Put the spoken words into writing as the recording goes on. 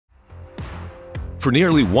For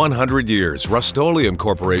nearly 100 years, Rust-Oleum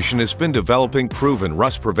Corporation has been developing proven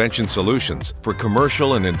rust prevention solutions for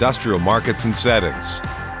commercial and industrial markets and settings.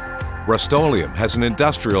 Rust-Oleum has an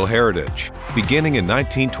industrial heritage, beginning in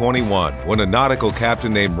 1921 when a nautical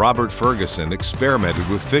captain named Robert Ferguson experimented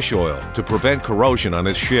with fish oil to prevent corrosion on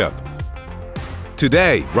his ship.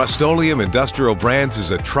 Today, Rust-Oleum Industrial Brands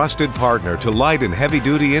is a trusted partner to light and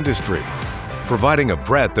heavy-duty industry, providing a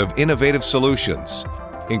breadth of innovative solutions,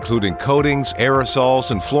 including coatings,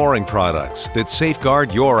 aerosols, and flooring products that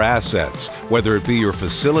safeguard your assets, whether it be your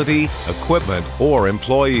facility, equipment, or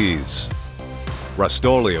employees.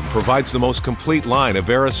 Rust-Oleum provides the most complete line of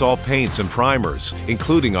aerosol paints and primers,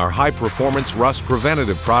 including our high-performance rust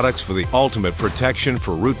preventative products for the ultimate protection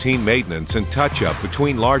for routine maintenance and touch-up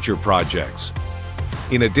between larger projects.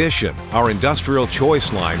 In addition, our Industrial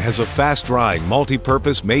Choice line has a fast-drying,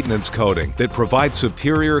 multi-purpose maintenance coating that provides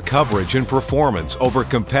superior coverage and performance over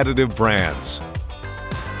competitive brands.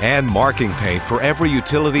 And marking paint for every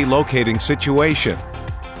utility locating situation,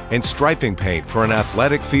 and striping paint for an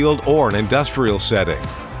athletic field or an industrial setting.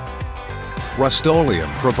 Rust-Oleum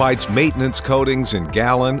provides maintenance coatings in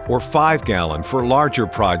gallon or 5-gallon for larger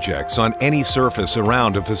projects on any surface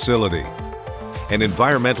around a facility, and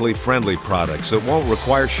environmentally friendly products that won't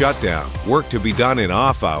require shutdown, work to be done in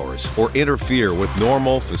off hours, or interfere with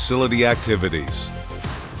normal facility activities.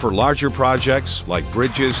 For larger projects like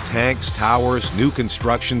bridges, tanks, towers, new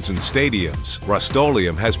constructions, and stadiums,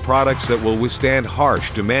 Rust-Oleum has products that will withstand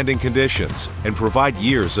harsh, demanding conditions and provide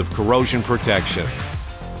years of corrosion protection.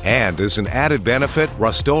 And as an added benefit,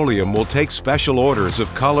 Rust-Oleum will take special orders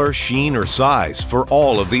of color, sheen, or size for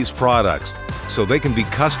all of these products, so they can be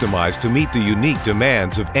customized to meet the unique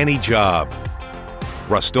demands of any job.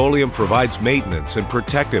 Rust-Oleum provides maintenance and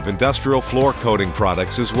protective industrial floor coating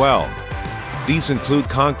products as well. These include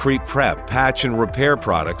concrete prep, patch, and repair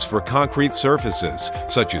products for concrete surfaces,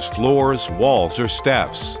 such as floors, walls, or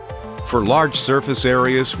steps. For large surface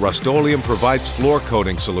areas, Rust-Oleum provides floor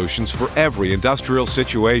coating solutions for every industrial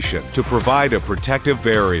situation to provide a protective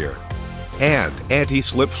barrier, and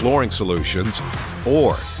anti-slip flooring solutions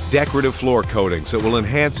or decorative floor coatings that will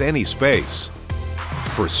enhance any space.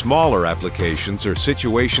 For smaller applications or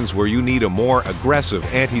situations where you need a more aggressive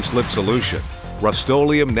anti-slip solution,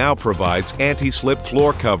 Rust-Oleum now provides anti-slip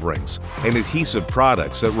floor coverings and adhesive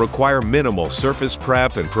products that require minimal surface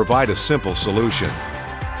prep and provide a simple solution.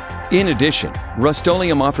 In addition,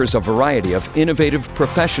 Rust-Oleum offers a variety of innovative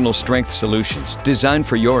professional strength solutions designed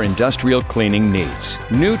for your industrial cleaning needs.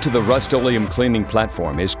 New to the Rust-Oleum cleaning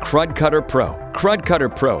platform is Crud Cutter Pro. Crud Cutter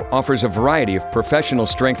Pro offers a variety of professional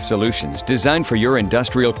strength solutions designed for your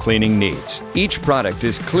industrial cleaning needs. Each product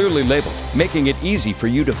is clearly labeled, making it easy for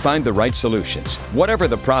you to find the right solutions. Whatever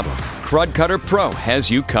the problem, Crud Cutter Pro has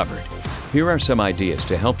you covered. Here are some ideas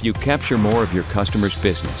to help you capture more of your customer's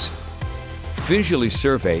business. Visually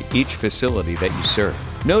survey each facility that you serve.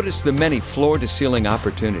 Notice the many floor-to-ceiling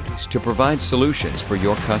opportunities to provide solutions for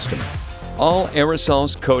your customer. All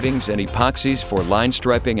aerosols, coatings, and epoxies for line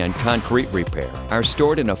striping and concrete repair are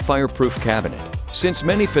stored in a fireproof cabinet. Since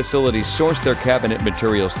many facilities source their cabinet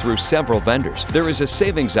materials through several vendors, there is a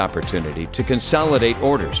savings opportunity to consolidate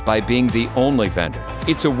orders by being the only vendor.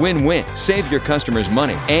 It's a win-win. Save your customers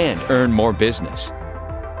money and earn more business.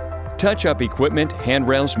 Touch-up equipment,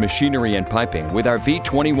 handrails, machinery, and piping with our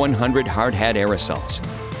V2100 hard hat aerosols.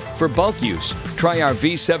 For bulk use, try our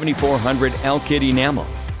V7400 L-Kit enamel.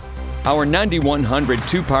 Our 9100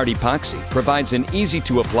 two-part epoxy provides an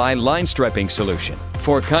easy-to-apply line striping solution.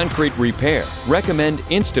 For concrete repair, recommend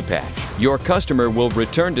Instapatch. Your customer will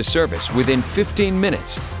return to service within 15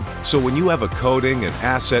 minutes. So when you have a coating and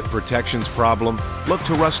asset protections problem, look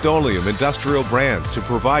to Rust-Oleum Industrial Brands to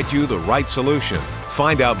provide you the right solution.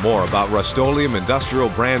 Find out more about Rust-Oleum Industrial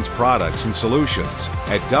Brands products and solutions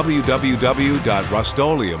at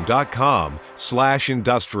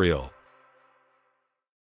www.rustoleum.com/industrial.